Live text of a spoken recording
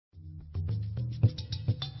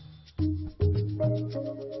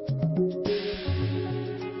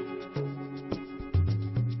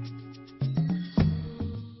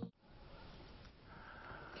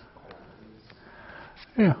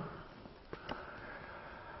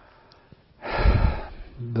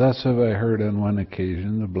Thus have I heard on one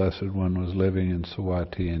occasion the Blessed One was living in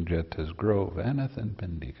Sawati in Jeta's Grove, Aneth and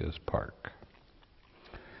Pindika's Park.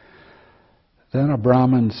 Then a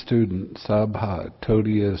Brahmin student, Sabha,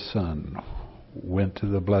 Todia's son, went to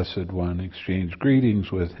the Blessed One, exchanged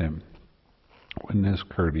greetings with him. When this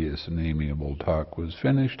courteous and amiable talk was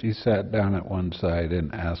finished, he sat down at one side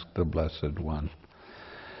and asked the Blessed One,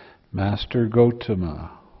 Master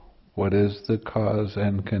Gautama, what is the cause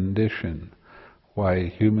and condition why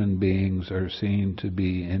human beings are seen to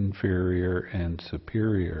be inferior and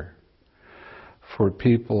superior? For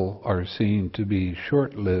people are seen to be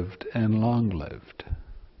short-lived and long-lived,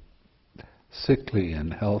 sickly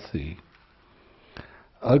and healthy,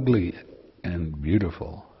 ugly and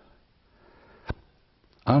beautiful,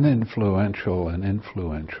 uninfluential and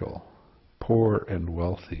influential, poor and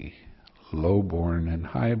wealthy, low-born and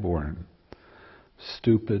high-born,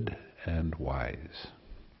 stupid and wise.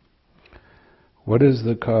 What is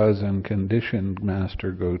the cause and condition,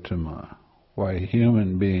 Master Gautama, why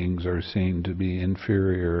human beings are seen to be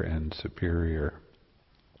inferior and superior?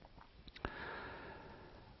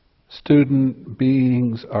 Student,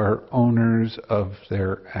 beings are owners of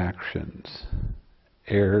their actions,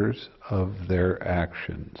 heirs of their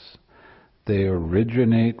actions. They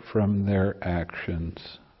originate from their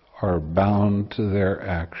actions, are bound to their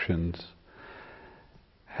actions,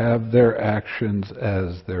 have their actions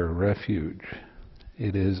as their refuge.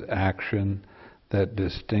 It is action that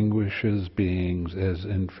distinguishes beings as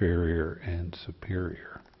inferior and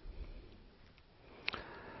superior.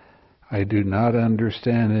 I do not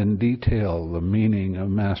understand in detail the meaning of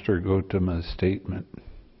Master Gautama's statement,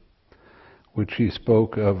 which he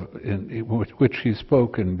spoke in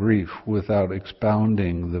brief without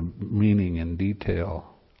expounding the meaning in detail.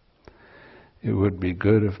 It would be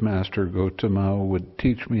good if Master Gautama would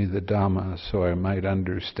teach me the Dhamma so I might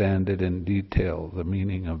understand it in detail, the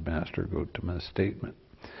meaning of Master Gautama's statement.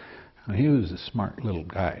 Now, he was a smart little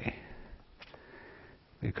guy,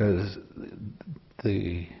 because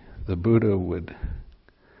the Buddha would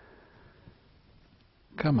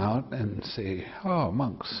come out and say, "Oh,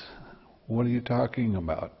 monks, what are you talking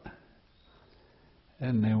about?"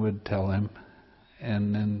 And they would tell him,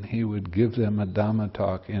 and then he would give them a Dhamma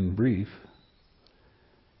talk in brief,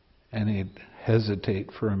 and he'd hesitate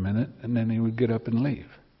for a minute, and then he would get up and leave.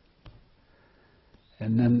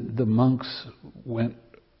 And then the monks went,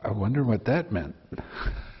 "I wonder what that meant."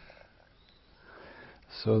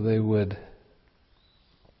 So they would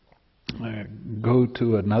go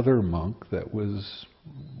to another monk that was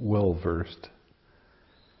well-versed,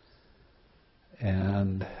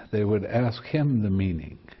 and they would ask him the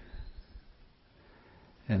meaning.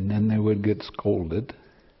 And then they would get scolded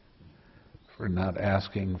for not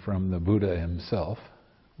asking from the Buddha himself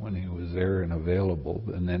when he was there and available,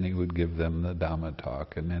 and then he would give them the Dhamma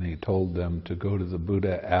talk, and then he told them to go to the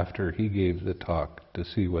Buddha after he gave the talk to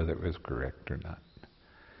see whether it was correct or not.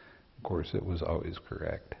 Of course, it was always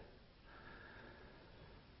correct.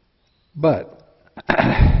 But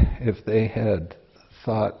if they had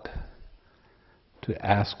thought to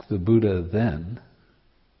ask the Buddha then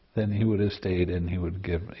he would have stayed and he would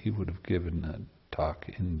have given the talk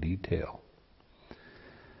in detail.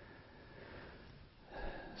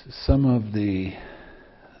 Some of the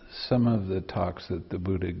talks that the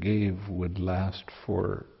Buddha gave would last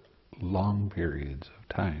for long periods of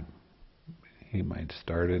time. He might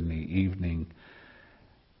start in the evening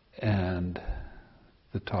and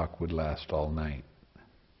the talk would last all night.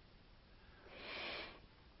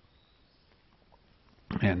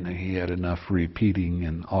 And he had enough repeating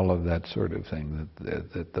and all of that sort of thing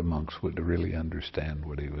that the monks would really understand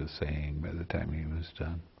what he was saying by the time he was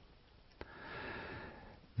done.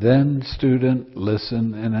 Then, student,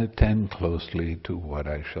 listen and attend closely to what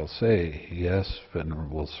I shall say. Yes,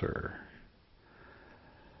 Venerable Sir.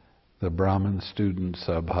 The Brahmin student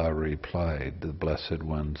Sabha replied. The Blessed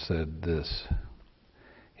One said this,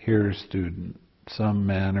 "Hear, student, some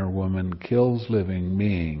man or woman kills living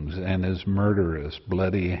beings and is murderous,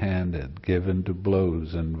 bloody-handed, given to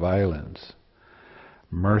blows and violence,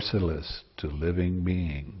 merciless to living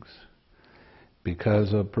beings.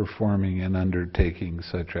 Because of performing and undertaking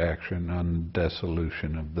such action on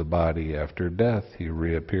dissolution of the body after death, he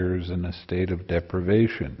reappears in a state of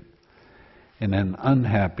deprivation, in an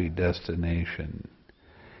unhappy destination,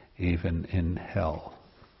 even in hell.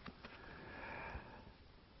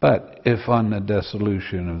 But if on the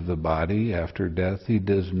dissolution of the body after death he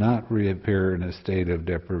does not reappear in a state of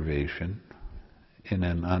deprivation, in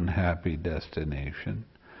an unhappy destination,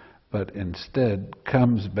 but instead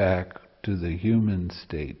comes back to the human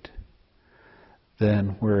state, then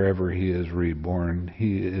wherever he is reborn,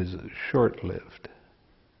 he is short-lived,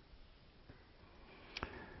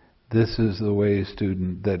 This is the way,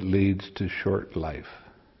 student, that leads to short life.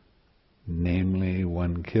 Namely,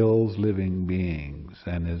 one kills living beings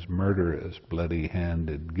and is murderous,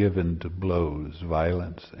 bloody-handed, given to blows,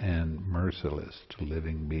 violence, and merciless to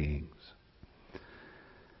living beings.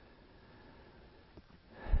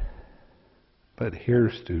 But here,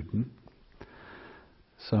 student,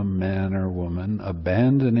 some man or woman,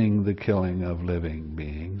 abandoning the killing of living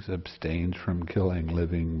beings, abstains from killing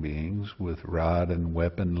living beings with rod and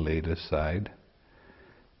weapon laid aside.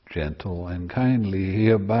 Gentle and kindly, he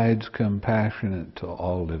abides compassionate to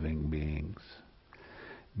all living beings.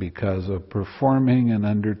 Because of performing and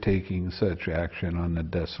undertaking such action on the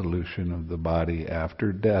dissolution of the body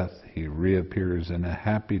after death, he reappears in a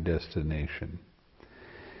happy destination,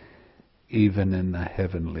 even in the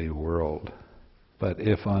heavenly world. But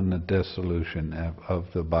if on the dissolution of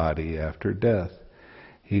the body after death,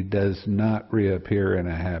 he does not reappear in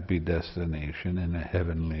a happy destination in a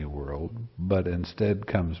heavenly world, but instead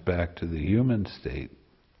comes back to the human state,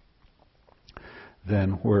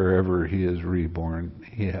 then wherever he is reborn,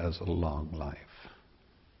 he has a long life.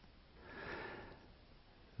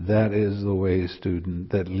 That is the way,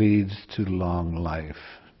 student, that leads to long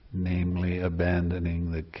life, namely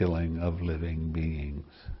abandoning the killing of living beings.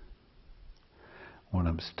 One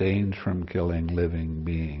abstains from killing living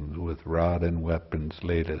beings with rod and weapons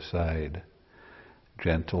laid aside.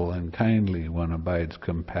 Gentle and kindly, one abides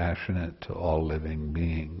compassionate to all living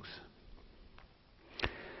beings.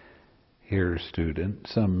 Here, student,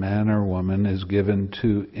 some man or woman is given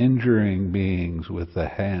to injuring beings with a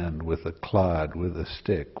hand, with a clod, with a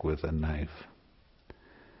stick, with a knife.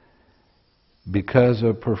 Because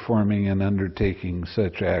of performing and undertaking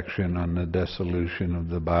such action on the dissolution of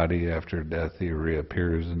the body after death, he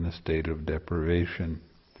reappears in a state of deprivation.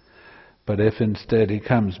 But if instead he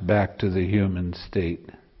comes back to the human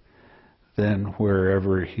state, then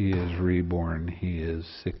wherever he is reborn, he is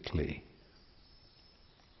sickly.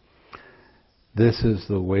 This is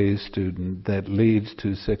the way, student, that leads to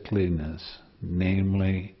sickliness,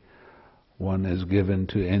 namely, one is given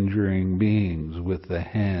to injuring beings with the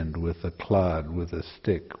hand, with a clod, with a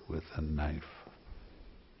stick, with a knife.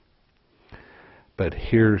 But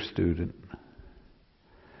here, student,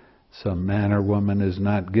 some man or woman is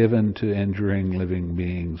not given to injuring living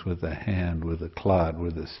beings with a hand, with a clod,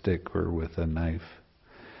 with a stick, or with a knife.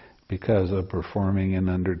 Because of performing and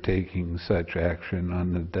undertaking such action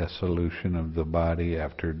on the dissolution of the body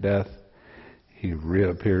after death, he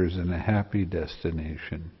reappears in a happy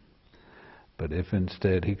destination. But if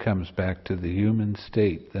instead he comes back to the human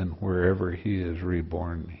state, then wherever he is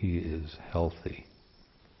reborn, he is healthy.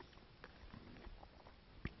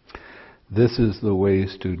 This is the way,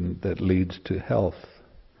 student, that leads to health.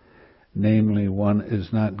 Namely, one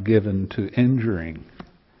is not given to injuring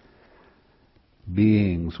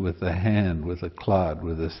beings with a hand, with a clod,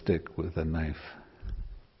 with a stick, with a knife.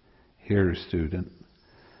 Here, student,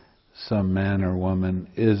 some man or woman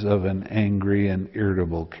is of an angry and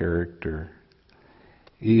irritable character.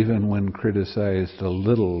 Even when criticized a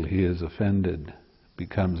little, he is offended,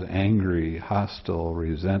 becomes angry, hostile,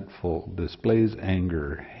 resentful, displays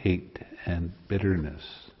anger, hate, and bitterness.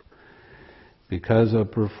 Because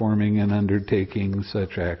of performing and undertaking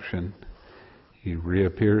such action, he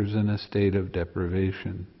reappears in a state of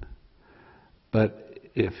deprivation. But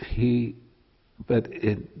if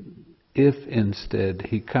instead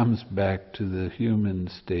he comes back to the human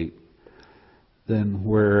state, then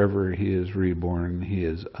wherever he is reborn, he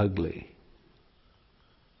is ugly.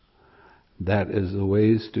 That is the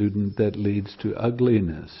way, student, that leads to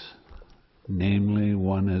ugliness. Namely,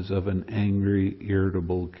 one is of an angry,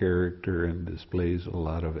 irritable character and displays a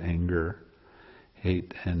lot of anger,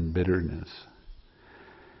 hate, and bitterness.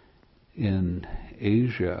 In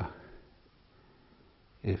Asia,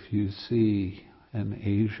 if you see an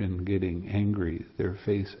Asian getting angry, their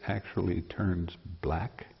face actually turns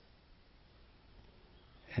black,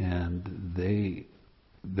 and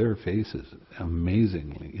their faces,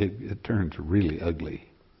 amazingly, it turns really ugly.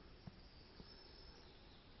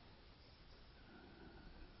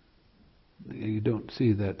 You don't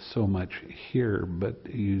see that so much here, but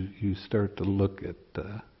you start to look at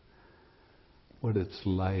what it's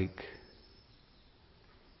like,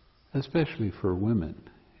 especially for women.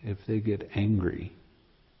 If they get angry,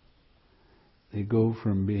 they go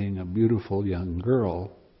from being a beautiful young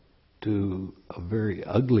girl to a very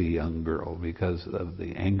ugly young girl because of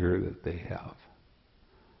the anger that they have.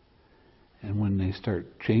 And when they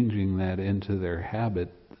start changing that into their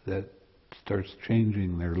habit, that starts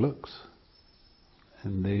changing their looks.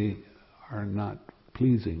 And they are not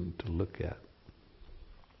pleasing to look at.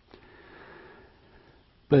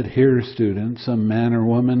 But here, students, some man or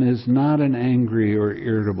woman is not an angry or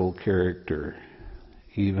irritable character.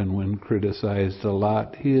 Even when criticized a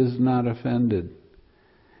lot, he is not offended,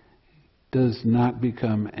 does not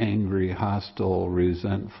become angry, hostile,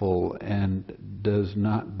 resentful, and does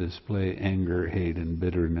not display anger, hate, and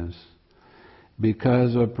bitterness.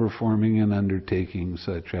 Because of performing and undertaking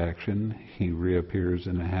such action, he reappears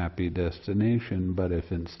in a happy destination, but if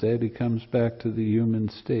instead he comes back to the human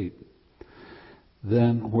state,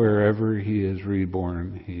 then wherever he is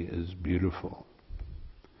reborn, he is beautiful.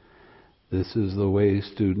 This is the way,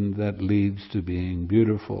 student, that leads to being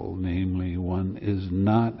beautiful, namely, one is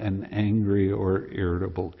not an angry or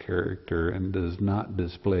irritable character and does not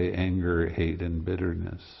display anger, hate, and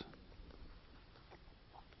bitterness.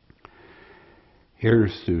 Here,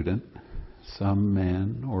 student, some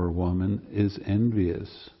man or woman is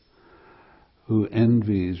envious, who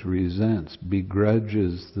envies, resents,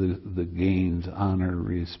 begrudges the gains, honor,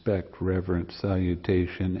 respect, reverence,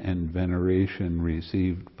 salutation, and veneration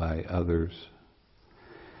received by others.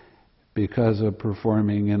 Because of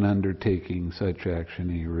performing and undertaking such action,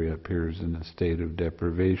 he reappears in a state of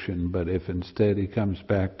deprivation, but if instead he comes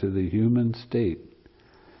back to the human state,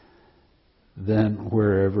 then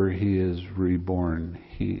wherever he is reborn,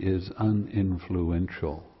 he is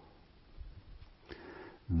uninfluential.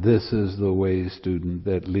 This is the way, student,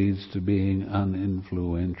 that leads to being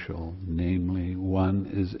uninfluential, namely, one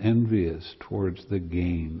is envious towards the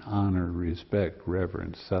gain, honor, respect,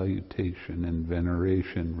 reverence, salutation, and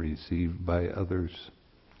veneration received by others.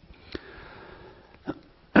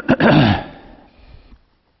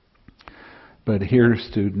 But here,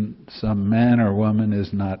 student, some man or woman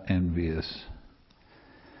is not envious.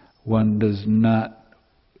 One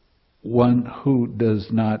who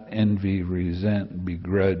does not envy, resent,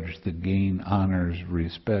 begrudge the gain, honors,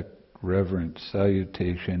 respect, reverence,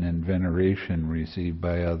 salutation, and veneration received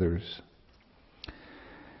by others.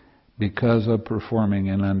 Because of performing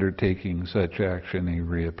and undertaking such action, he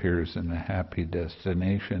reappears in a happy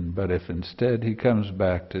destination, but if instead he comes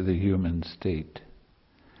back to the human state,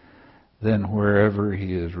 then wherever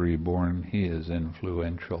he is reborn, he is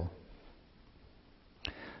influential.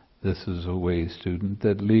 This is a way, student,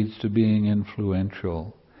 that leads to being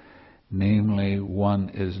influential. Namely, one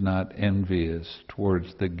is not envious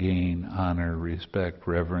towards the gain, honor, respect,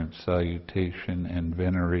 reverence, salutation, and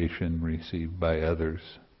veneration received by others.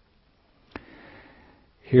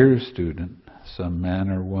 Here, student, some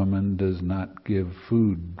man or woman does not give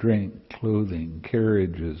food, drink, clothing,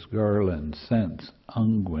 carriages, garlands, scents,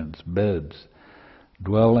 unguents, beds,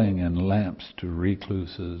 dwelling, and lamps to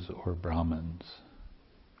recluses or Brahmins.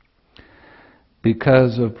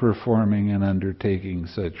 Because of performing and undertaking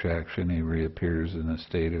such action, he reappears in a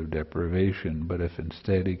state of deprivation, but if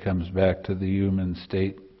instead he comes back to the human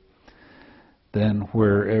state, then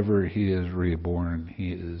wherever he is reborn,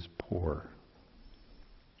 he is poor.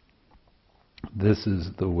 This is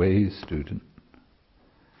the way, student,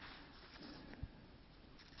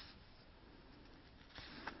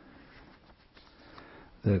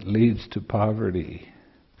 that leads to poverty.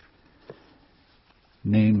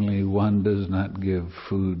 Namely, one does not give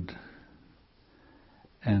food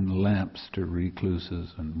and lamps to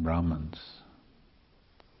recluses and Brahmins.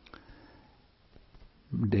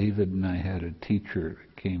 David and I had a teacher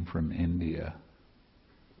that came from India.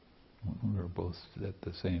 We were both at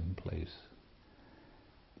the same place.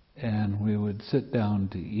 And we would sit down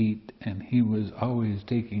to eat, and he was always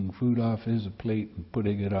taking food off his plate and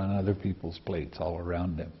putting it on other people's plates all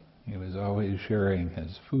around him. He was always sharing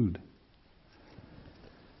his food.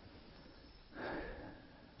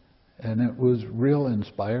 And it was real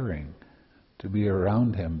inspiring to be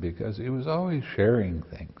around him because he was always sharing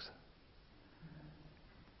things.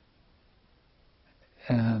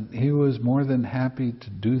 And he was more than happy to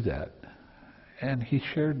do that. And he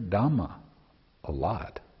shared Dhamma a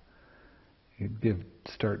lot. He'd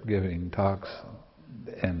start giving talks,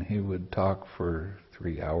 and he would talk for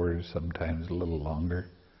 3 hours, sometimes a little longer.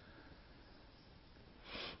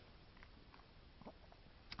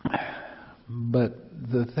 But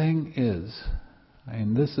the thing is,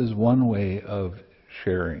 this is one way of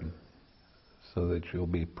sharing so that you'll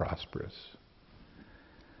be prosperous.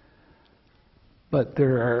 But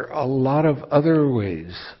there are a lot of other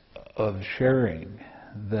ways of sharing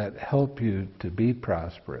that help you to be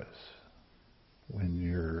prosperous. When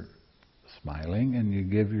you're smiling and you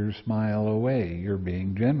give your smile away, you're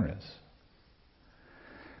being generous.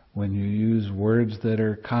 When you use words that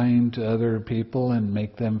are kind to other people and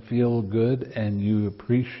make them feel good and you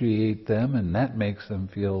appreciate them and that makes them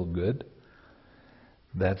feel good,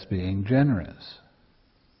 that's being generous.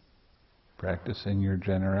 practicing your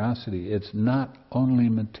generosity. It's not only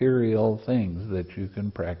material things that you can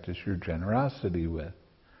practice your generosity with.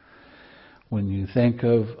 When you think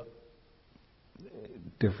of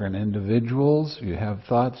different individuals, you have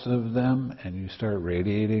thoughts of them, and you start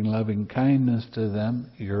radiating loving kindness to them,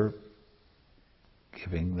 you're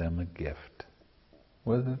giving them a gift.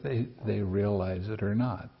 Whether they realize it or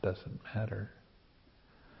not, doesn't matter.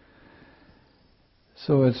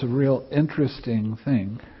 So it's a real interesting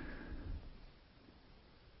thing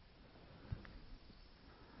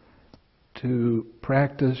to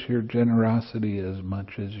practice your generosity as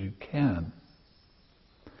much as you can.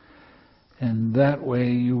 And that way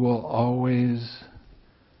you will always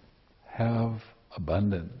have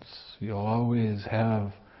abundance. You'll always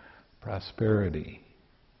have prosperity.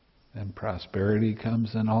 And prosperity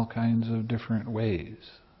comes in all kinds of different ways.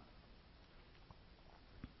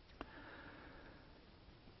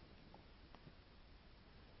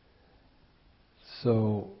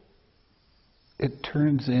 So it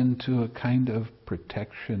turns into a kind of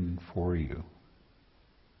protection for you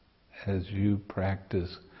as you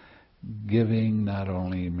practice giving not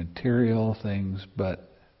only material things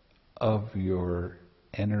but of your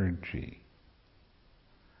energy.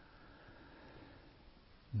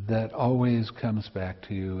 That always comes back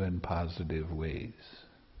to you in positive ways.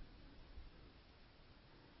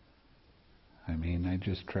 I mean, I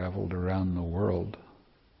just traveled around the world.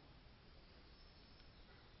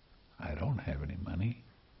 I don't have any money,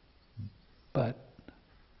 but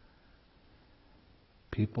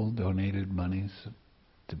people donated monies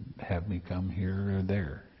to have me come here or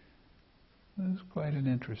there. It was quite an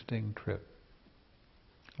interesting trip.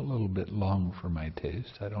 A little bit long for my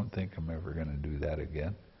taste. I don't think I'm ever going to do that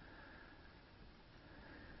again.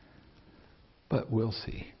 But we'll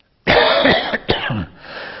see.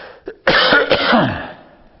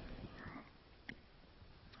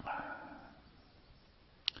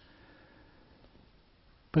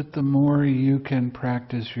 But the more you can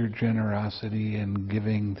practice your generosity in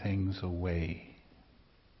giving things away,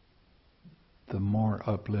 the more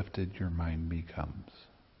uplifted your mind becomes.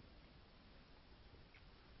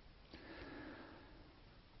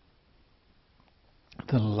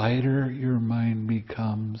 The lighter your mind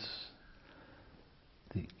becomes,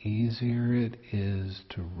 the easier it is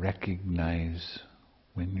to recognize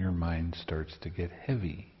when your mind starts to get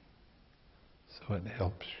heavy. So it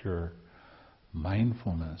helps your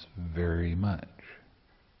mindfulness very much.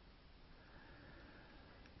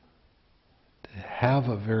 To have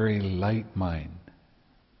a very light mind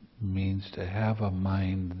means to have a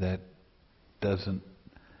mind that doesn't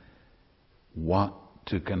want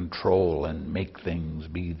to control and make things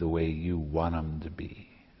be the way you want them to be.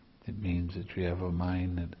 It means that you have a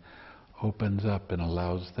mind that opens up and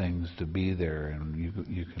allows things to be there, and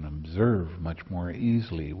you can observe much more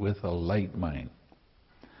easily with a light mind.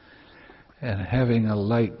 And having a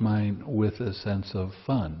light mind with a sense of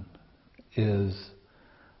fun is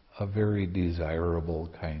a very desirable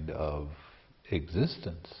kind of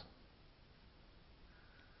existence.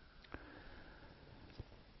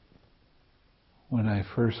 When I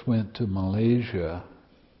first went to Malaysia,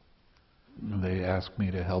 they asked me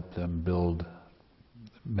to help them build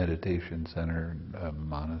a meditation center, a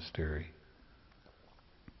monastery.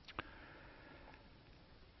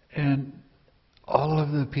 And all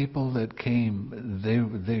of the people that came,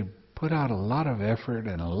 they put out a lot of effort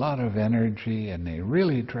and a lot of energy, and they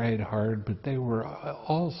really tried hard, but they were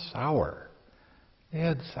all sour. They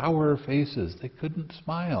had sour faces. They couldn't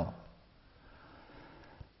smile.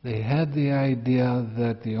 They had the idea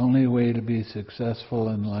that the only way to be successful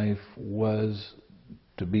in life was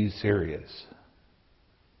to be serious.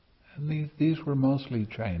 And these were mostly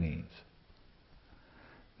Chinese.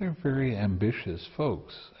 They're very ambitious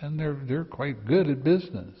folks, and they're quite good at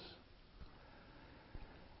business.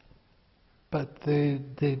 But they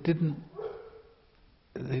didn't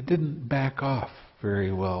back off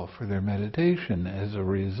very well for their meditation. As a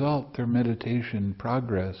result, their meditation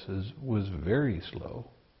progress was very slow.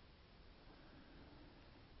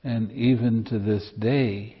 And even to this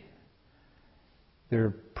day, they're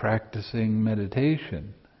practicing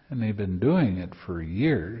meditation, and they've been doing it for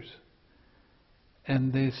years.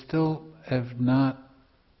 And they still have not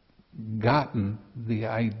gotten the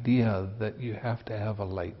idea that you have to have a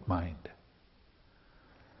light mind.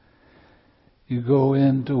 You go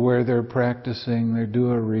into where they're practicing, they do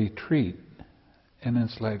a retreat, and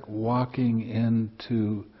it's like walking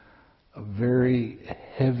into a very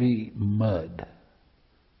heavy mud.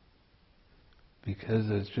 Because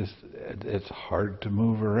it's hard to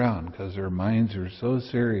move around, because their minds are so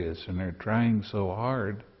serious and they're trying so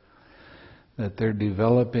hard that they're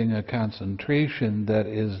developing a concentration that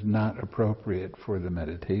is not appropriate for the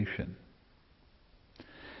meditation.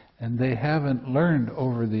 And they haven't learned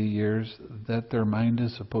over the years that their mind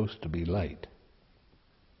is supposed to be light.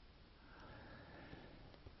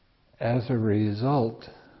 As a result,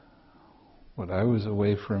 when I was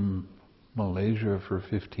away from Malaysia for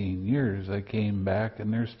 15 years, I came back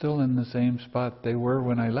and they're still in the same spot they were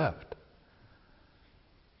when I left.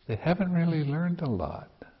 They haven't really learned a lot.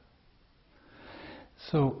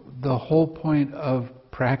 So the whole point of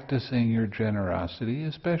practicing your generosity,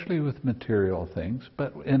 especially with material things,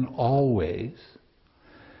 but in all ways,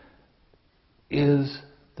 is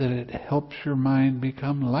that it helps your mind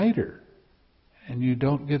become lighter. And you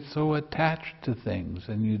don't get so attached to things,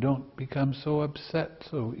 and you don't become so upset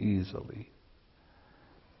so easily.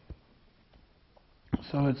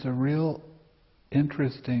 So it's a real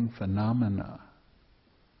interesting phenomena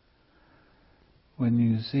when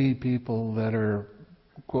you see people that are,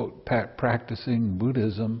 quote, practicing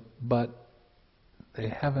Buddhism, but they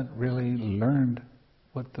haven't really learned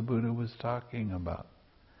what the Buddha was talking about.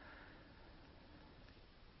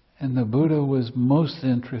 And the Buddha was most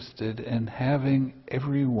interested in having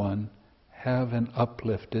everyone have an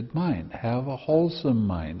uplifted mind, have a wholesome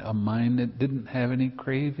mind, a mind that didn't have any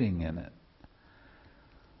craving in it.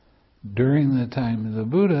 During the time of the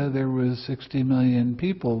Buddha, there was 60 million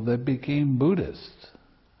people that became Buddhists.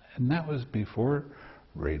 And that was before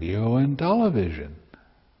radio and television.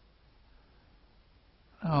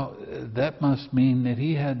 Now, that must mean that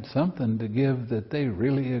he had something to give that they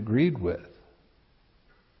really agreed with.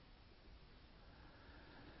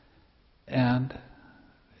 And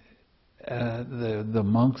the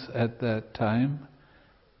monks at that time,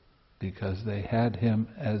 because they had him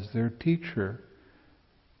as their teacher,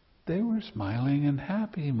 they were smiling and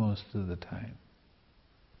happy most of the time.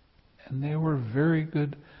 And they were very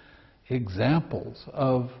good examples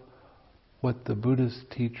of what the Buddhist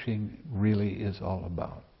teaching really is all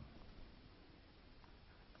about.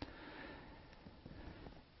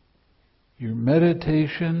 Your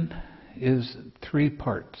meditation is 3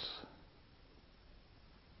 parts.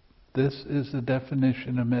 This is the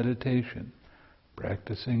definition of meditation: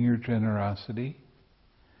 practicing your generosity,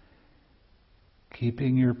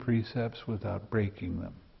 keeping your precepts without breaking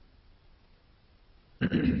them,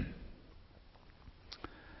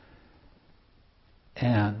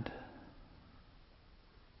 and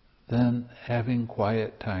then having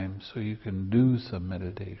quiet time so you can do some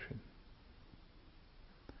meditation.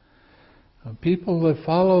 Now, people that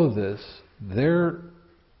follow this, their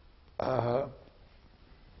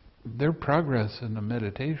progress in the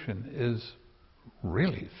meditation is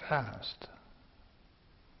really fast.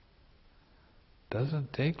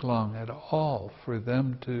 Doesn't take long at all for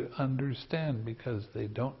them to understand, because they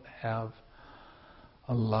don't have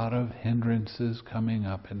a lot of hindrances coming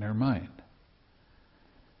up in their mind.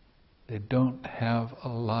 They don't have a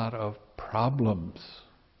lot of problems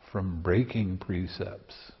from breaking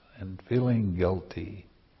precepts and feeling guilty.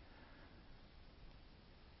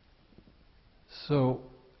 So,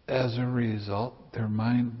 as a result, their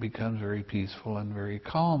mind becomes very peaceful and very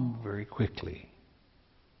calm very quickly.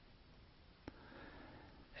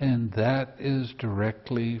 And that is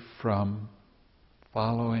directly from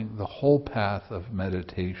following the whole path of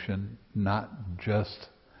meditation, not just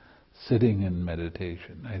sitting in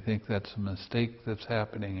meditation. I think that's a mistake that's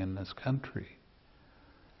happening in this country.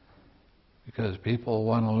 Because people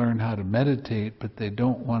want to learn how to meditate, but they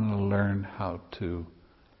don't want to learn how to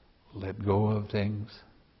let go of things.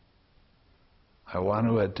 I want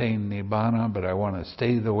to attain Nibbana, but I want to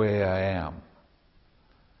stay the way I am.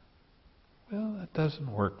 Well, that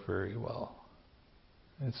doesn't work very well.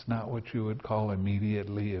 It's not what you would call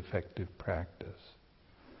immediately effective practice.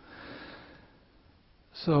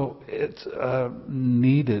 So it's a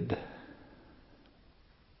needed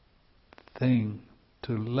thing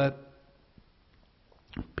to let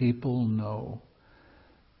people know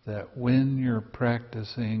that when you're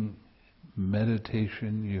practicing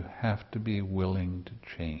meditation, you have to be willing to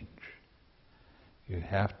change. You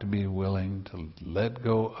have to be willing to let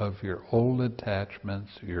go of your old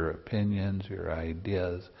attachments, your opinions, your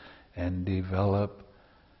ideas, and develop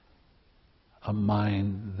a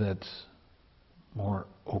mind that's more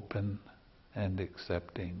open and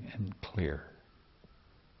accepting and clear.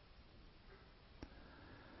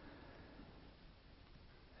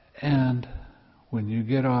 And when you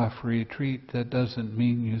get off retreat, that doesn't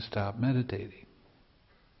mean you stop meditating.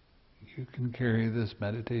 You can carry this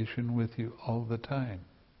meditation with you all the time.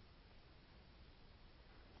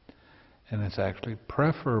 And it's actually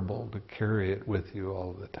preferable to carry it with you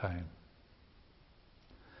all the time.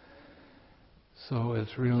 So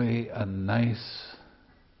it's really a nice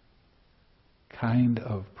kind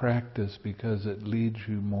of practice because it leads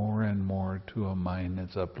you more and more to a mind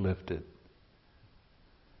that's uplifted.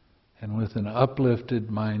 And with an uplifted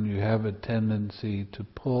mind, you have a tendency to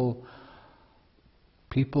pull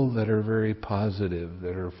people that are very positive,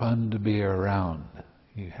 that are fun to be around.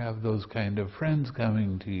 You have those kind of friends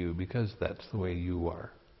coming to you because that's the way you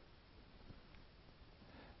are.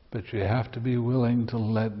 But you have to be willing to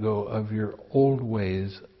let go of your old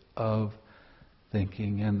ways of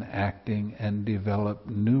thinking and acting and develop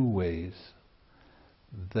new ways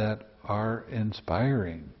that are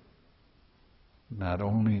inspiring, not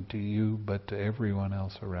only to you but to everyone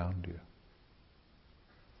else around you.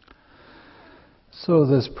 So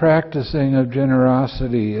this practicing of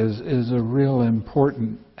generosity is a real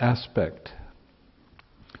important aspect.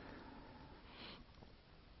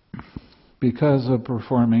 Because of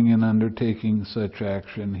performing and undertaking such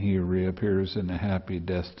action, he reappears in a happy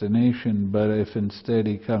destination, but if instead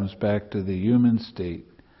he comes back to the human state,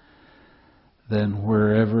 then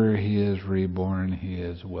wherever he is reborn, he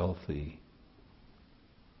is wealthy.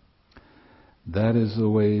 That is the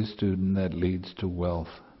way, student, that leads to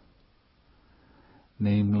wealth.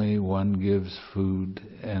 Namely, one gives food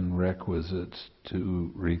and requisites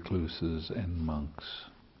to recluses and monks.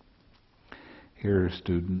 Here,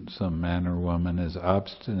 student, some man or woman is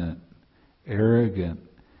obstinate, arrogant,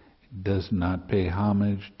 does not pay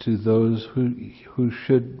homage to those who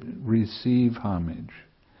should receive homage,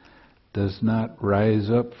 does not rise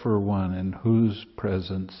up for one in whose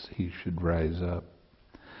presence he should rise up,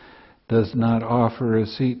 does not offer a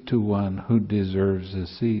seat to one who deserves a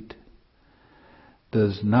seat,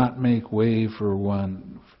 does not make way for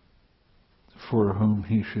one for whom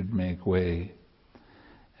he should make way,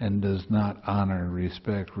 and does not honor,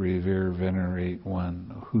 respect, revere, venerate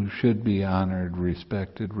one who should be honored,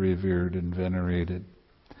 respected, revered, and venerated.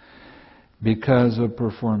 Because of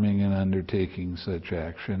performing and undertaking such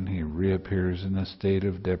action, he reappears in a state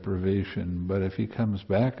of deprivation. But if he comes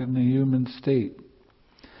back in the human state,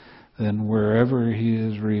 then wherever he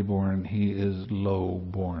is reborn, he is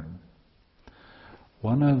low-born.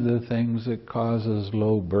 One of the things that causes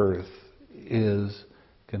low birth is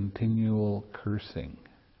continual cursing,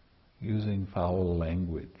 using foul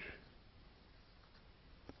language.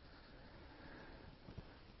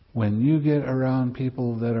 When you get around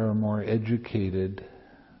people that are more educated,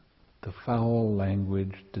 the foul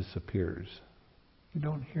language disappears. You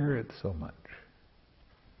don't hear it so much.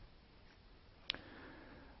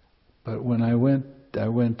 But when I went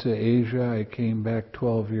to Asia, I came back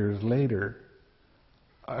 12 years later,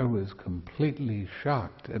 I was completely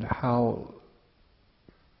shocked at how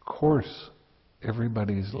coarse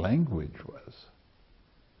everybody's language was.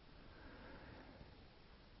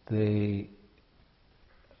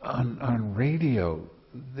 On radio,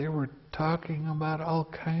 they were talking about all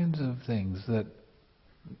kinds of things that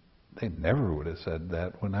they never would have said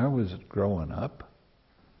that when I was growing up.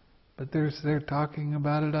 But they're talking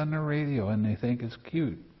about it on the radio and they think it's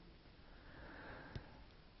cute.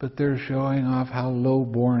 But they're showing off how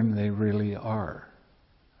low-born they really are,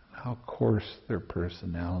 how coarse their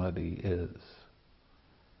personality is.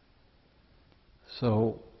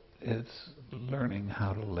 So it's learning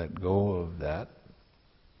how to let go of that,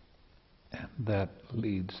 and that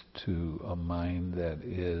leads to a mind that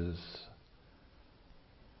is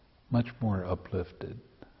much more uplifted.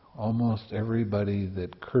 Almost everybody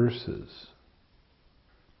that curses,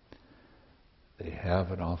 they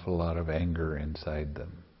have an awful lot of anger inside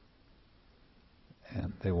them.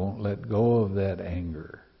 And they won't let go of that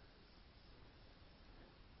anger.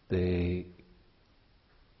 They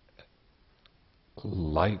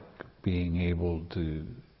like being able to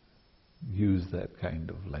use that kind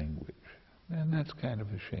of language. And that's kind of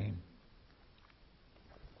a shame.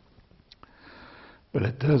 But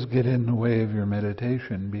it does get in the way of your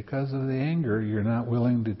meditation. Because of the anger, you're not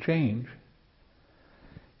willing to change.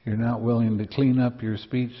 You're not willing to clean up your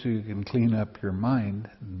speech so you can clean up your mind.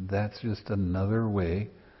 That's just another way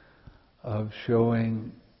of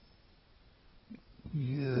showing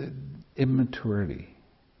immaturity,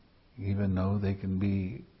 even though they can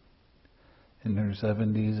be in their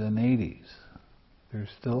 70s and 80s. They're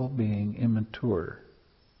still being immature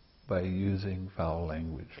by using foul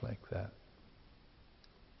language like that.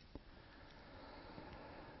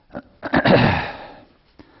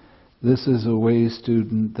 This is a way,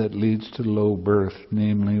 student, that leads to low birth,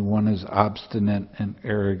 namely one is obstinate and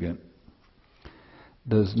arrogant,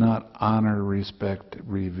 does not honor, respect,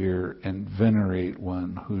 revere, and venerate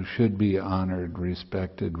one who should be honored,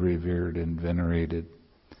 respected, revered, and venerated.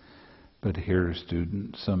 But here,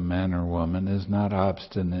 student, some man or woman is not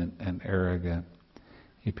obstinate and arrogant.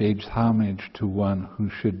 He pays homage to one who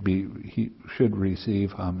should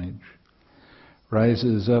receive homage,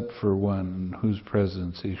 rises up for one whose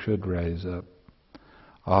presence he should rise up,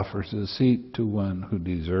 offers a seat to one who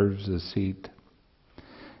deserves a seat,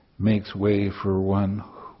 makes way for one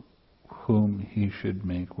whom he should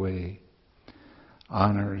make way,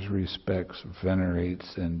 honors, respects,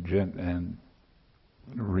 venerates, and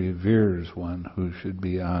reveres one who should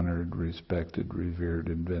be honored, respected, revered,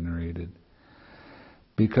 and venerated.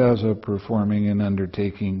 Because of performing and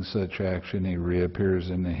undertaking such action, he reappears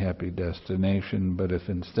in a happy destination, but if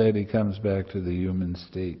instead he comes back to the human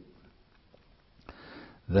state,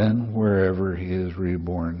 then wherever he is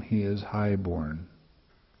reborn, he is highborn.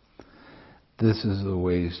 This is the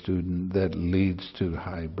way, student, that leads to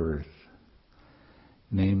high birth.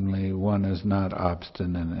 Namely, one is not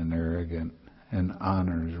obstinate and arrogant, and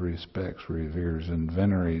honors, respects, reveres, and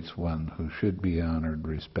venerates one who should be honored,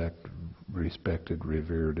 respected,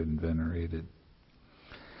 revered, and venerated.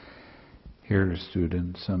 Here,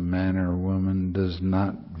 student, some man or woman does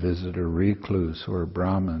not visit a recluse or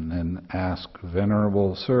Brahmin and ask,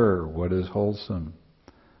 "Venerable Sir, what is wholesome?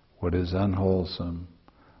 What is unwholesome?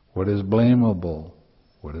 What is blamable?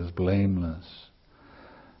 What is blameless?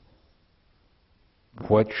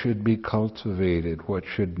 What should be cultivated? What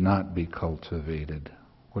should not be cultivated?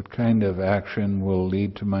 What kind of action will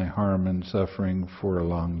lead to my harm and suffering for a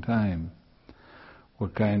long time?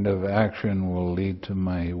 What kind of action will lead to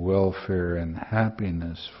my welfare and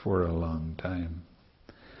happiness for a long time?"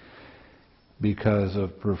 Because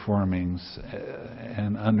of performing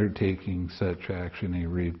and undertaking such action, he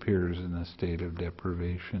reappears in a state of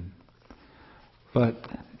deprivation.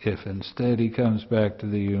 But if instead he comes back to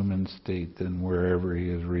the human state, then wherever he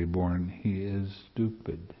is reborn, he is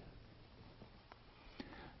stupid,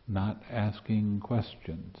 not asking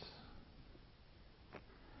questions,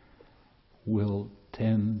 will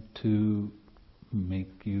tend to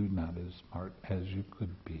make you not as smart as you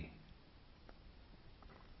could be.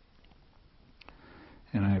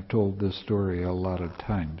 And I've told this story a lot of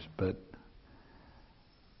times, but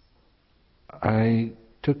I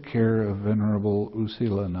took care of Venerable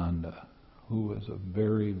Usilananda, who was a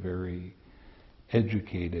very, very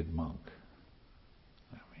educated monk.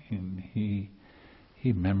 I mean,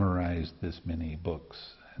 he memorized this many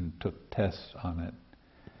books and took tests on it,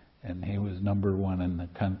 and he was #1 in the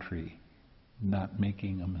country, not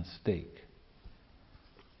making a mistake.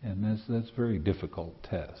 And that's a very difficult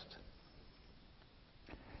test.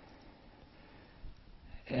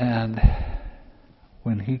 And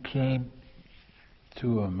when he came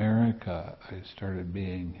to America, I started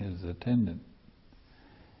being his attendant.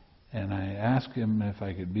 And I asked him if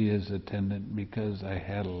I could be his attendant because I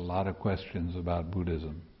had a lot of questions about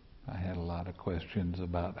Buddhism. I had a lot of questions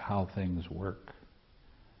about how things work.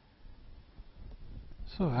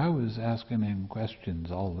 So I was asking him questions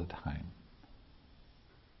all the time.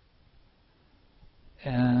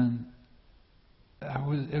 And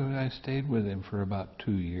I stayed with him for about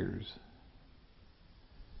 2 years.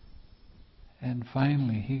 And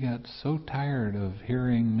finally he got so tired of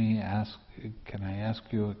hearing me ask, "Can I ask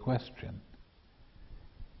you a question?"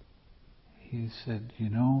 He said,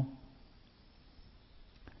 "You know,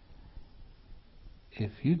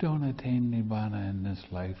 if you don't attain Nibbana in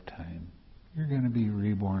this lifetime, you're going to be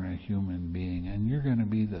reborn a human being, and you're going to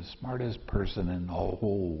be the smartest person in the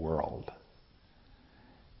whole world.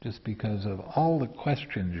 Just because of all the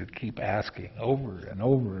questions you keep asking over and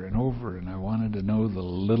over and over, and I wanted to know the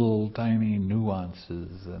little tiny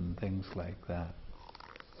nuances and things like that."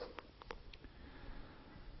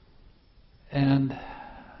 And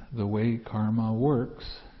the way karma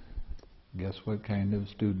works, guess what kind of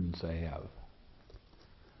students I have?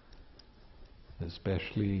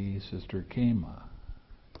 Especially Sister Kema.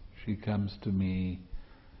 She comes to me,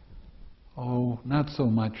 not so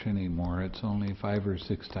much anymore. It's only 5 or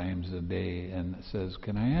 6 times a day, and says,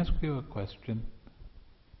 "Can I ask you a question?"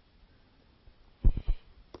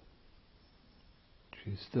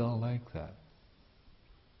 She's still like that.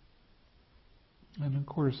 And of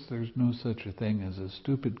course, there's no such a thing as a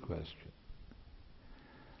stupid question,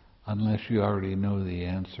 unless you already know the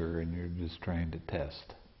answer and you're just trying to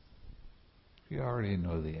test. If you already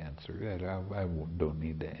know the answer, I don't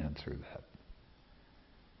need to answer that.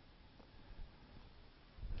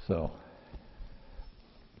 So,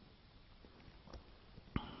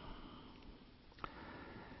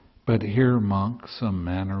 but here, monk, some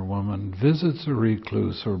man or woman, visits a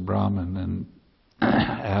recluse or Brahmin and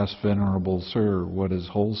asks, "Venerable Sir, what is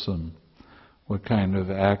wholesome? What kind of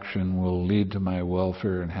action will lead to my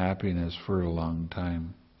welfare and happiness for a long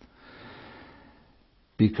time?"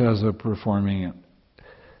 because of performing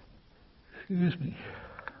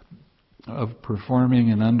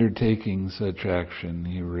and undertaking such action,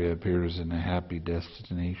 he reappears in a happy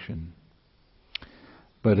destination.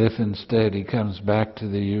 But if instead he comes back to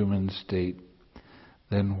the human state,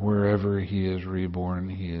 then wherever he is reborn,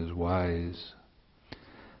 he is wise.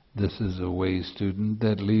 This is a way, student,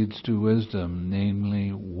 that leads to wisdom, namely,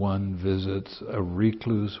 one visits a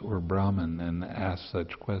recluse or Brahmin and asks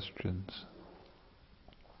such questions.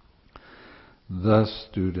 Thus,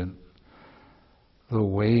 student, the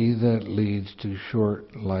way that leads to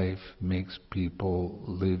short life makes people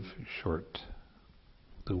live short.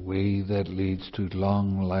 The way that leads to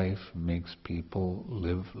long life makes people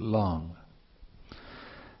live long.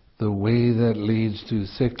 The way that leads to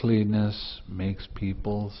sickliness makes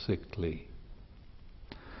people sickly.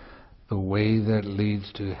 The way that leads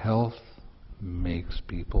to health makes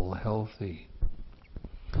people healthy.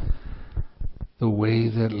 The way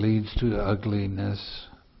that leads to ugliness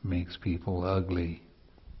makes people ugly.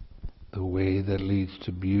 The way that leads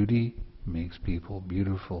to beauty makes people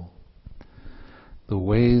beautiful. The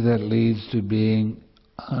way that leads to being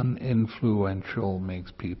uninfluential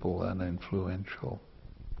makes people uninfluential.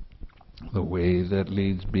 The way that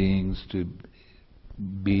leads beings to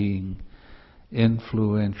being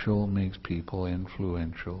influential makes people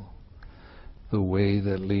influential. The way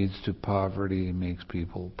that leads to poverty makes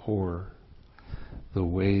people poor. The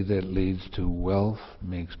way that leads to wealth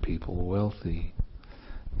makes people wealthy.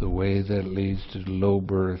 The way that leads to low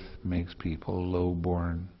birth makes people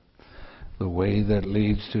low-born. The way that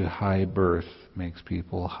leads to high birth makes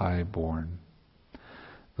people high-born.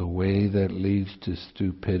 The way that leads to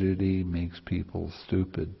stupidity makes people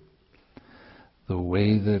stupid. The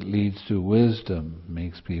way that leads to wisdom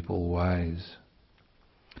makes people wise.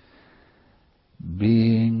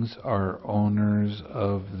 Beings are owners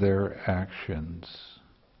of their actions,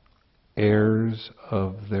 heirs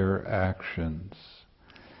of their actions.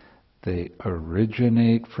 They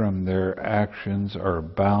originate from their actions, are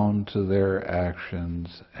bound to their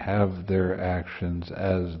actions, have their actions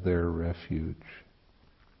as their refuge.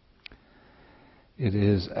 It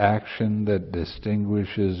is action that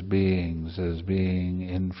distinguishes beings as being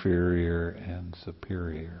inferior and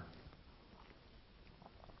superior.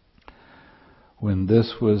 When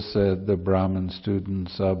this was said, the Brahmin student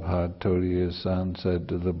Sabha, Todiya's son, said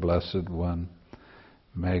to the Blessed One,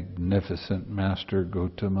 "Magnificent Master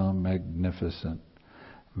Gotama, magnificent.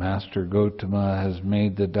 Master Gotama has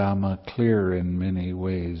made the Dhamma clear in many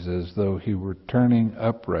ways, as though he were turning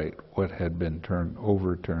upright what had been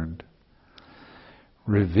overturned,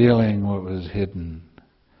 revealing what was hidden,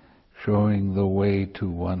 showing the way to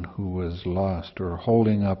one who was lost, or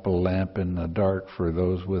holding up a lamp in the dark for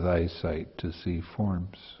those with eyesight to see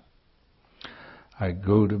forms. I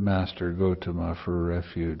go to Master Gotama for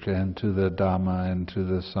refuge, and to the Dhamma and to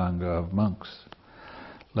the Sangha of monks.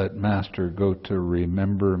 Let Master Gota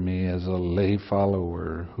remember me as a lay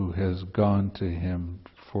follower who has gone to him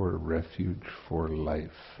for refuge for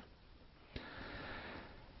life."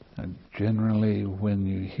 And generally, when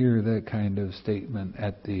you hear that kind of statement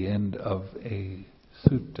at the end of a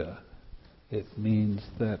sutta, it means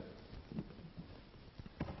that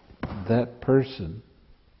that person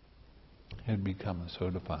had become a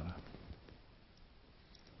Sotapanna.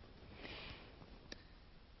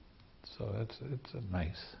 So it's a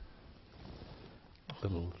nice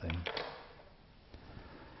little thing.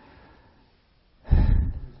 Is it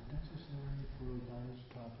necessary for those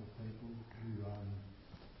type of people to go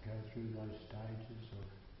through those stages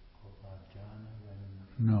of jhana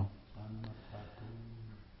and No.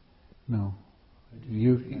 No.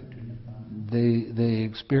 They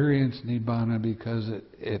experience Nibbana because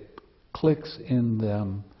it clicks in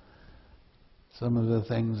them some of the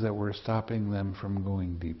things that were stopping them from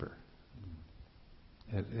going deeper.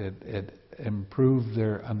 It improved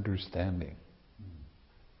their understanding.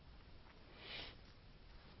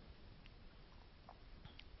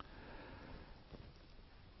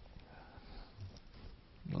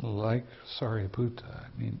 Like Sariputta, I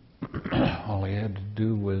mean, all he had to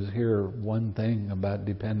do was hear one thing about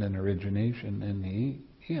dependent origination, and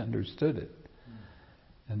he understood it,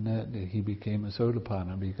 and that he became a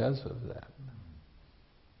Sotapanna because of that.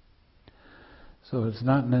 So it's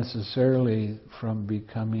not necessarily from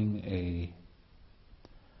becoming a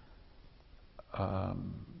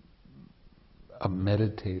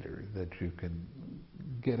meditator that you can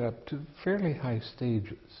get up to fairly high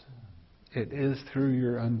stages. It is through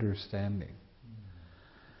your understanding.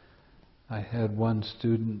 I had one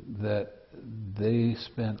student that they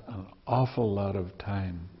spent an awful lot of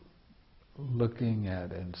time looking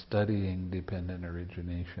at and studying dependent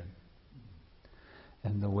origination.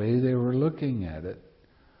 And the way they were looking at it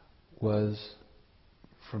was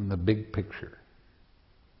from the big picture.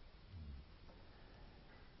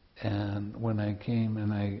 And when I came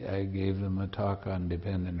and I gave them a talk on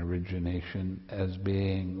dependent origination as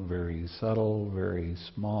being very subtle, very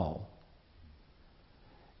small,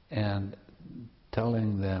 and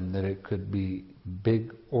telling them that it could be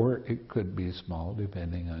big or it could be small,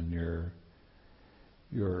 depending on your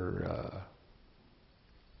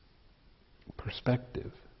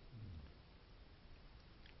perspective.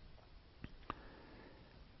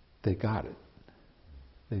 They got it.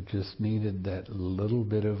 They just needed that little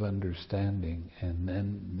bit of understanding, and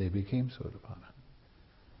then they became Sotapanna.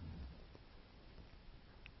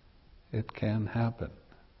 It can happen.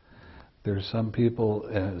 There's some people,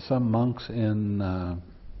 some monks in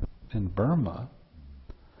Burma,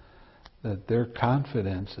 that their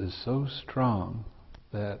confidence is so strong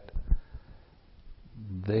that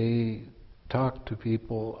they talk to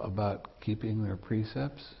people about keeping their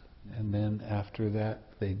precepts, and then after that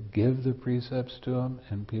they give the precepts to them,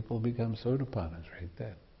 and people become Sotapannas right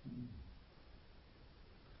then.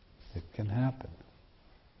 It can happen.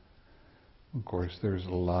 Of course, there's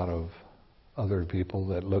a lot of other people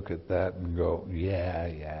that look at that and go,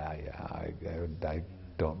 I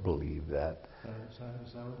don't believe that. So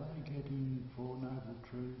are they getting Four Noble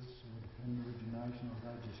Truths or dependent origination, or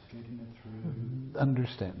are they just getting it through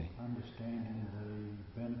understanding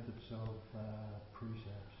the benefits of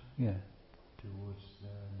precepts towards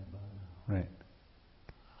Nibbana? Right.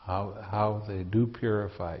 How they do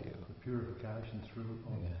purify you. The purification through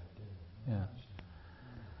Yeah.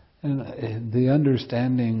 And the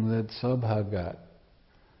understanding that Sabha got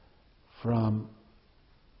from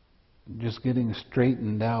just getting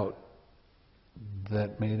straightened out,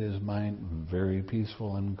 that made his mind very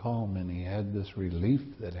peaceful and calm, and he had this relief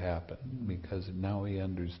that happened because now he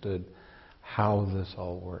understood how this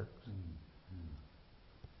all works.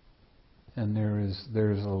 And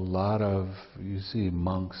there's a lot of, you see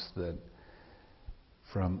monks that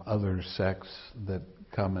from other sects that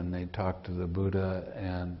come and they talk to the Buddha,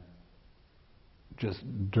 and just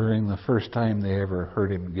during the first time they ever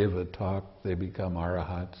heard him give a talk, they become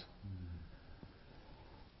arahats.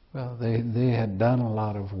 Well, they had done a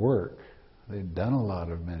lot of work. They'd done a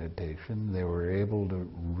lot of meditation. They were able to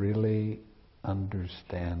really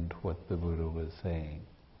understand what the Buddha was saying.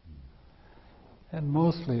 And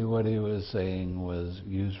mostly what he was saying was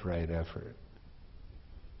use right effort.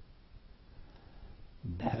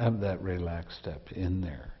 Have that relaxed step in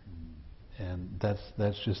there. And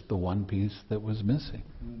that's just the one piece that was missing.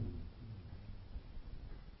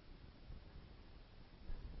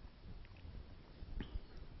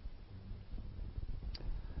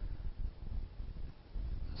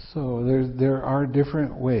 So there are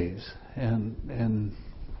different ways, and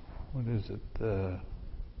what is it? The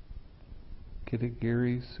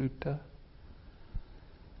Kitagiri Sutta.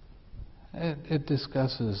 It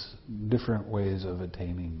discusses different ways of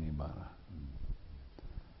attaining Nibbana,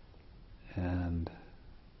 and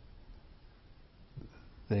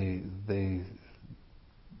they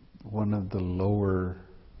one of the lower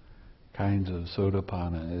kinds of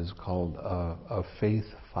Sotapanna is called a faith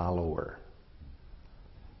follower.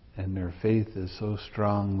 And their faith is so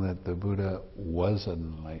strong that the Buddha was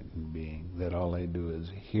an enlightened being, that all they do is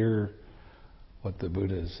hear what the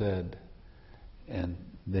Buddha said, and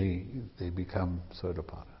they become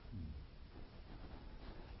Sotapanna.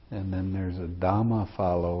 And then there's a Dhamma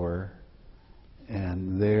follower,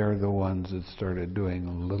 and they're the ones that started doing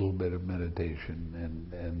a little bit of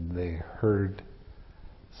meditation, and they heard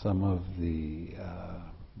some of the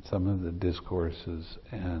discourses,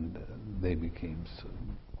 and they became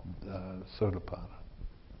Sotapanna.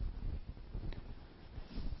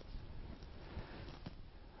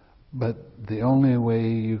 But the only way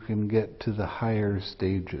you can get to the higher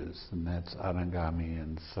stages, and that's Anagami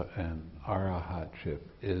and Arahatship,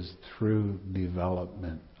 is through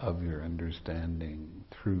development of your understanding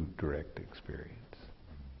through direct experience.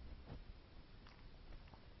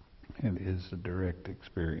 It is a direct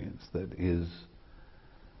experience that is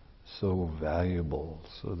so valuable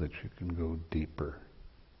so that you can go deeper.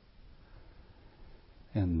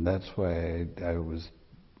 And that's why I was,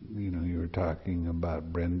 you were talking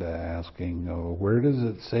about Brenda asking, where does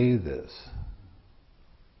it say this?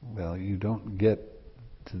 Well, you don't get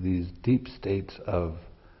to these deep states of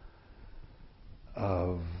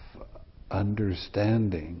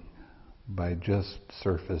understanding by just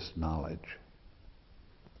surface knowledge.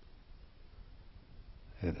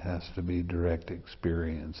 It has to be direct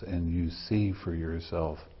experience, and you see for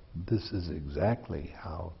yourself, this is exactly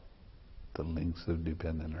how the links of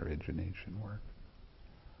dependent origination work.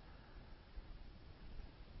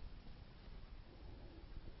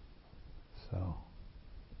 So.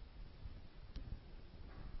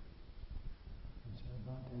 So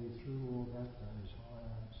Bhante, through all that, those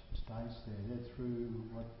higher states there, they're through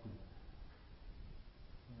what would,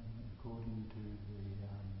 according to the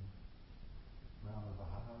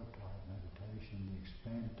Ramavahara type meditation, the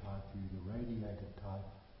expanded type view, the radiated type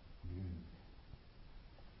view,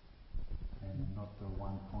 and not the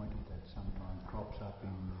one-pointed that sometimes crops up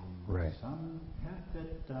in Right. some. That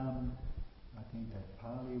I think that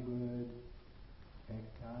Pali word,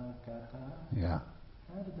 ekagata. Yeah.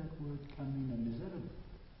 How did that word come in, and is that a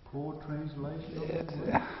poor translation of that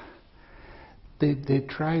word? They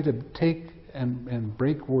try to take and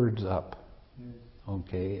break words up. Yes.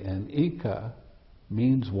 Okay, and ika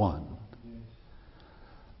means one. Yes.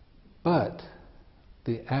 But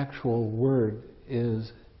the actual word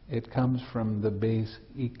is, it comes from the base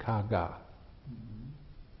ikaga,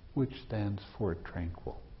 which stands for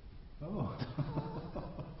tranquil. Oh.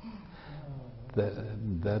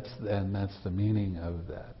 That's the meaning of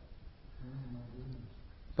that.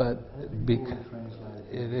 But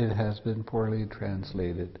it has been poorly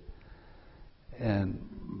translated. And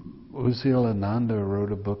Usilananda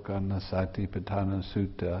wrote a book on the Satipatthana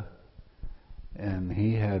Sutta, and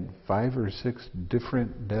he had 5 or 6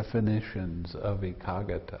 different definitions of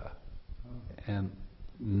ekagata, and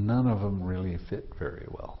none of them really fit very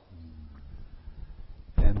well.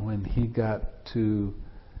 And when he got to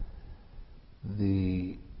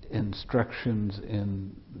the instructions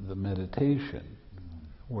in the meditation,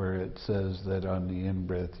 where it says that on the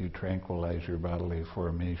in-breath you tranquilize your bodily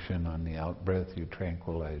formation, on the out-breath you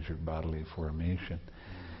tranquilize your bodily formation.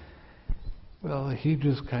 Well, he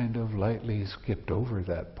just kind of lightly skipped over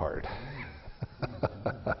that part. Ekagata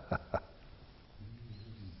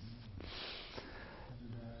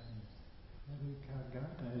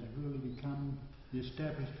has really become the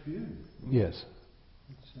established view. Yes,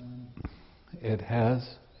 It's, it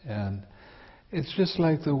has, and it's just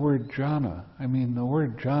like the word jhana. I mean, the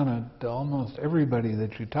word jhana, to almost everybody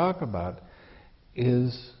that you talk about,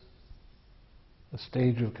 is a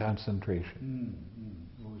stage of concentration.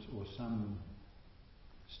 or some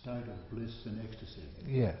state of bliss and ecstasy.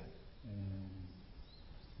 Yeah. And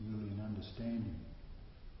really an understanding.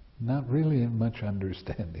 Not really much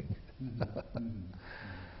understanding.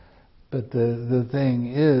 But the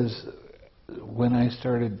thing is, when I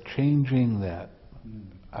started changing that,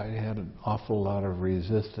 I had an awful lot of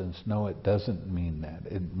resistance. No, it doesn't mean that.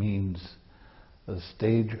 It means a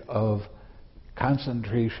stage of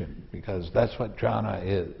concentration, because that's what jhana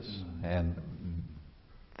is. And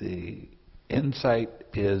the insight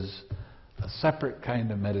is a separate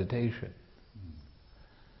kind of meditation.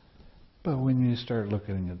 But when you start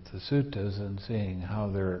looking at the suttas and seeing how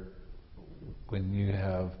they're, when you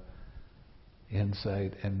have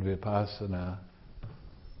insight and vipassana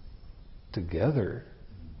together,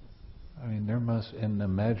 I mean, there must, in the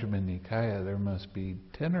Majjhima Nikaya, there must be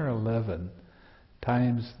 10 or 11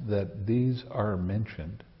 times that these are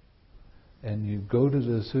mentioned. And you go to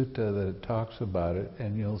the sutta that talks about it,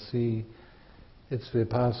 and you'll see it's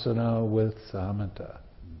vipassana with samatha.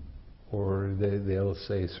 Or they'll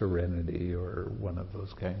say serenity, or one of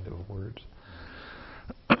those kind of words.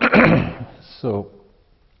 So,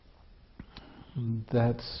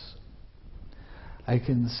 I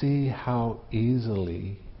can see how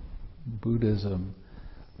easily Buddhism,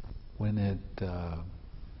 when it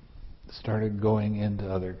started going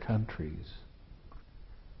into other countries,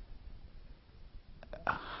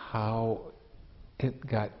 how it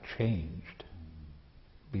got changed,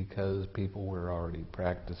 because people were already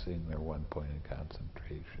practicing their one-pointed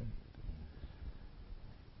concentration.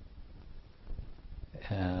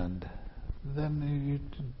 And then you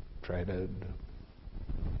try to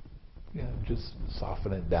just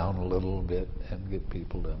soften it down a little bit and get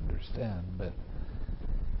people to understand. But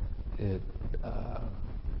it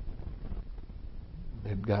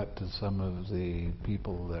got to some of the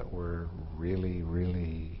people that were really,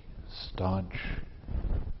 really staunch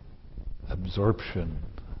absorption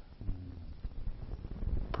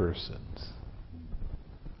persons.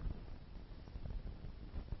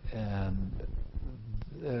 And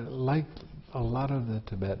like a lot of the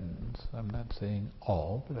Tibetans, I'm not saying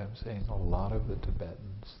all, but I'm saying a lot of the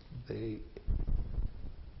Tibetans, they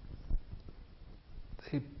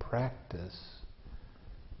practice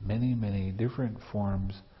many, many different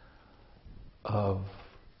forms of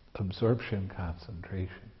absorption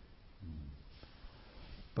concentration.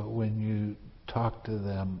 But when you talk to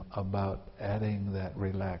them about adding that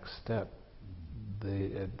relaxed step,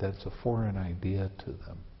 that's a foreign idea to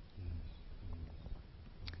them.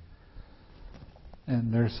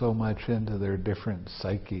 And they're so much into their different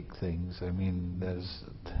psychic things. I mean,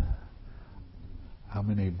 How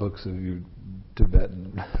many books of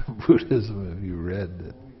Tibetan Buddhism have you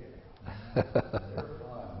read?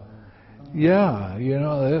 Yeah, you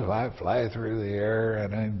know, I fly through the air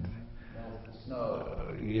and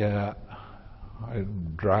I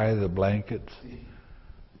dry the blankets.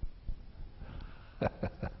 Today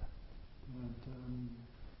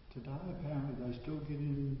apparently they still get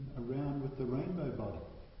in around with the rainbow body.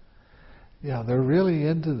 Yeah, they're really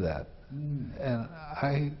into that. And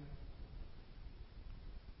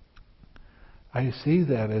I see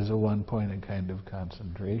that as a one-pointed kind of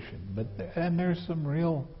concentration. But there's some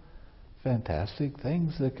real fantastic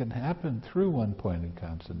things that can happen through one-pointed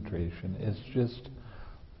concentration. It's just,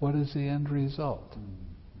 what is the end result?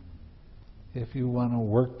 If you want to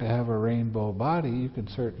work to have a rainbow body, you can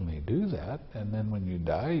certainly do that. And then when you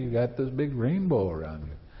die, you got this big rainbow around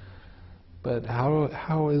you. But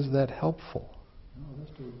how is that helpful? No,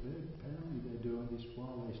 apparently they're doing this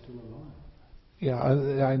while they're still alive. Yeah,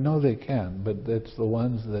 I know they can, but it's the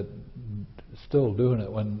ones that still doing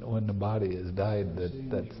it when the body has died. That's the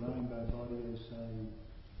rainbow body as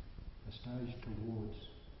a stage towards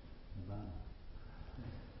nirvana.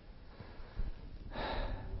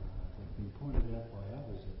 They've been pointed out by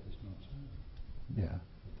others that it's not so. Yeah.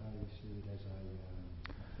 But they see it as a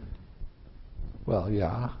well,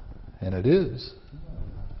 yeah, and it is.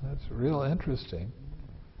 That's real interesting.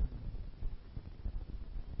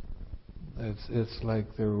 It's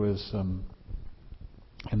like there was some,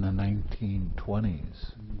 in the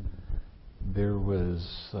 1920s, there was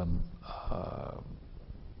some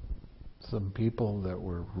people that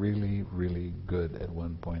were really, really good at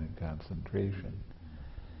one-pointed concentration.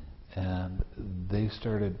 And they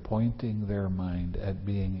started pointing their mind at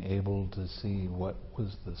being able to see what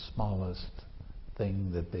was the smallest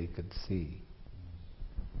thing that they could see.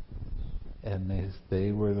 And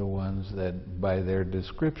they were the ones that, by their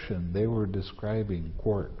description, they were describing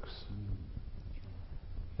quarks.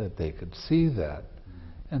 That they could see that.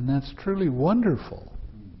 And that's truly wonderful.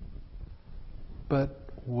 But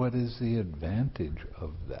what is the advantage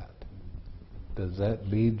of that? Does that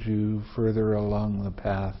lead you further along the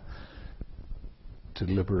path to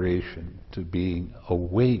liberation, to being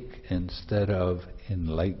awake instead of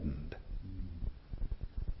enlightened?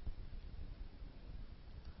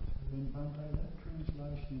 Then Bhante, that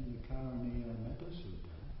translation in the Karaniya Metta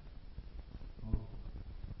Sutta of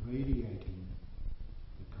radiating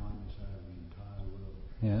the kindness over the entire world,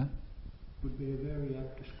 Yeah? would be a very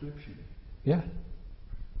apt description. Yeah?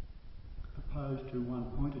 Opposed to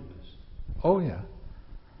one-pointedness. Oh yeah.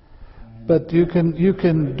 And But you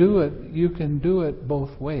can do it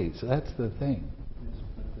both ways. That's the thing. Yes,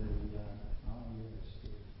 but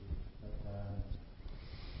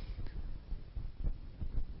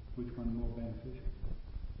which one more beneficial?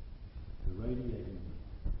 The radiating.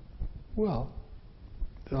 Well,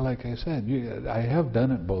 like I said, I have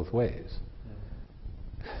done it both ways.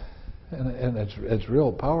 And it's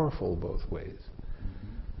real powerful both ways.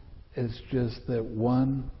 It's just that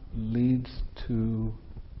one leads to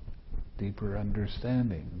deeper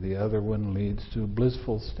understanding. The other one leads to a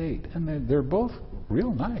blissful state. And they're both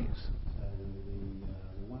real nice. So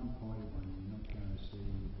the one-pointed one you're not going to see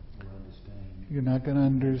or understand. You're not going to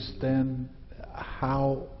understand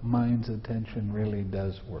how mind's attention really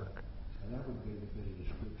does work. So that would be the better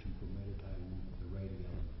description for meditating with the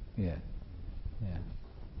radiating. Yeah, yeah.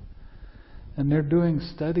 And they're doing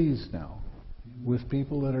studies now with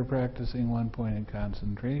people that are practicing one-pointed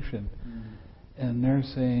concentration. And they're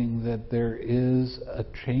saying that there is a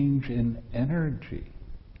change in energy,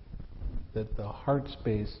 that the heart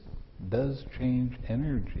space does change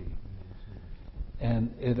energy,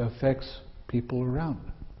 and it affects people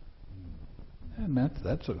around. And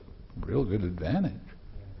that's a real good advantage.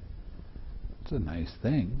 It's a nice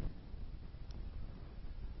thing.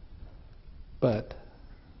 But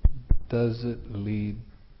does it lead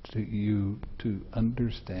to you to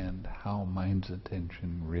understand how mind's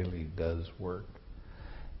attention really does work?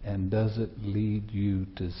 And does it lead you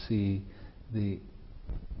to see the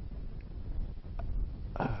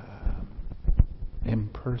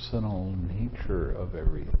impersonal nature of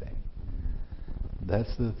everything?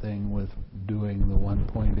 That's the thing with doing the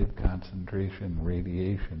one-pointed concentration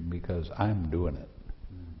radiation, because I'm doing it.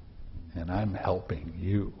 And I'm helping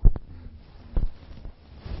you.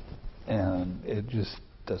 And it just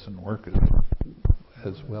doesn't work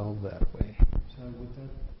as well that way. So would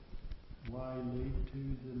that way lead to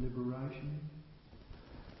the liberation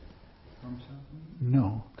from something?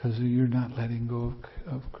 No, because you're not letting go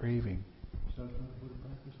of craving. So it's not Buddha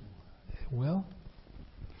practice? Well,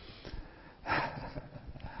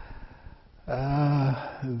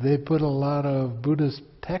 they put a lot of Buddhist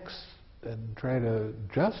texts and try to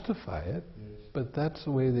justify it, Yes. but that's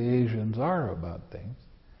the way the Asians are about things.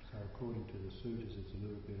 So according to the sutras, it's a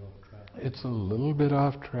little bit off track. It's a little bit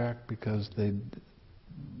off track because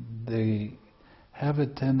they have a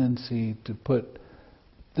tendency to put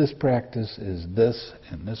this practice is this,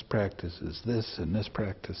 and this practice is this, and this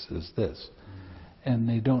practice is this. And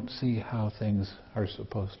they don't see how things are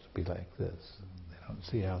supposed to be like this. They don't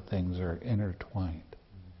see how things are intertwined.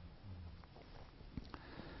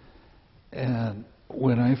 And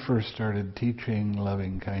when I first started teaching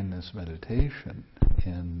loving kindness meditation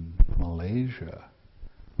in Malaysia,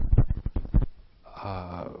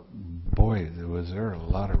 boy, there was a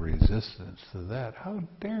lot of resistance to that. How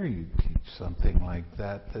dare you teach something like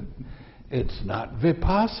that it's not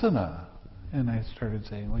vipassana? And I started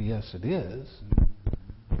saying, well, yes, it is.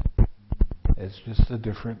 It's just a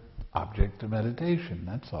different object of meditation,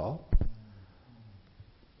 that's all.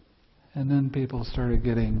 And then people started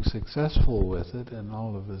getting successful with it, and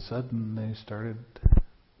all of a sudden they started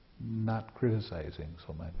not criticizing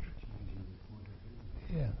so much.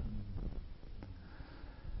 Yeah.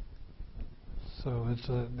 So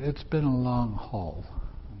it's been a long haul,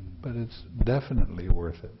 but it's definitely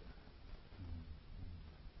worth it.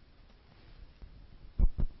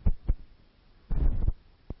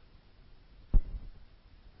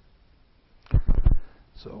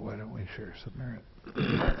 So why don't we share some merit?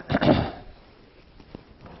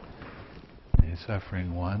 May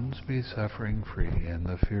suffering ones be suffering free, and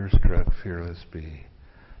the fear-struck fearless be.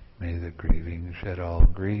 May the grieving shed all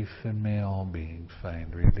grief, and may all beings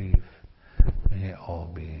find relief. May all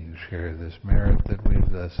beings share this merit that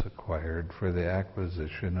we've thus acquired for the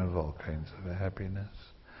acquisition of all kinds of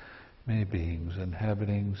happiness. May beings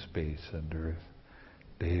inhabiting space and earth,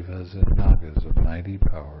 devas and nagas of mighty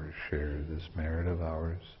powers, share this merit of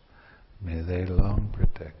ours. May they long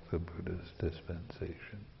protect the Buddha's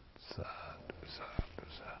dispensation. Sadhu, sadhu.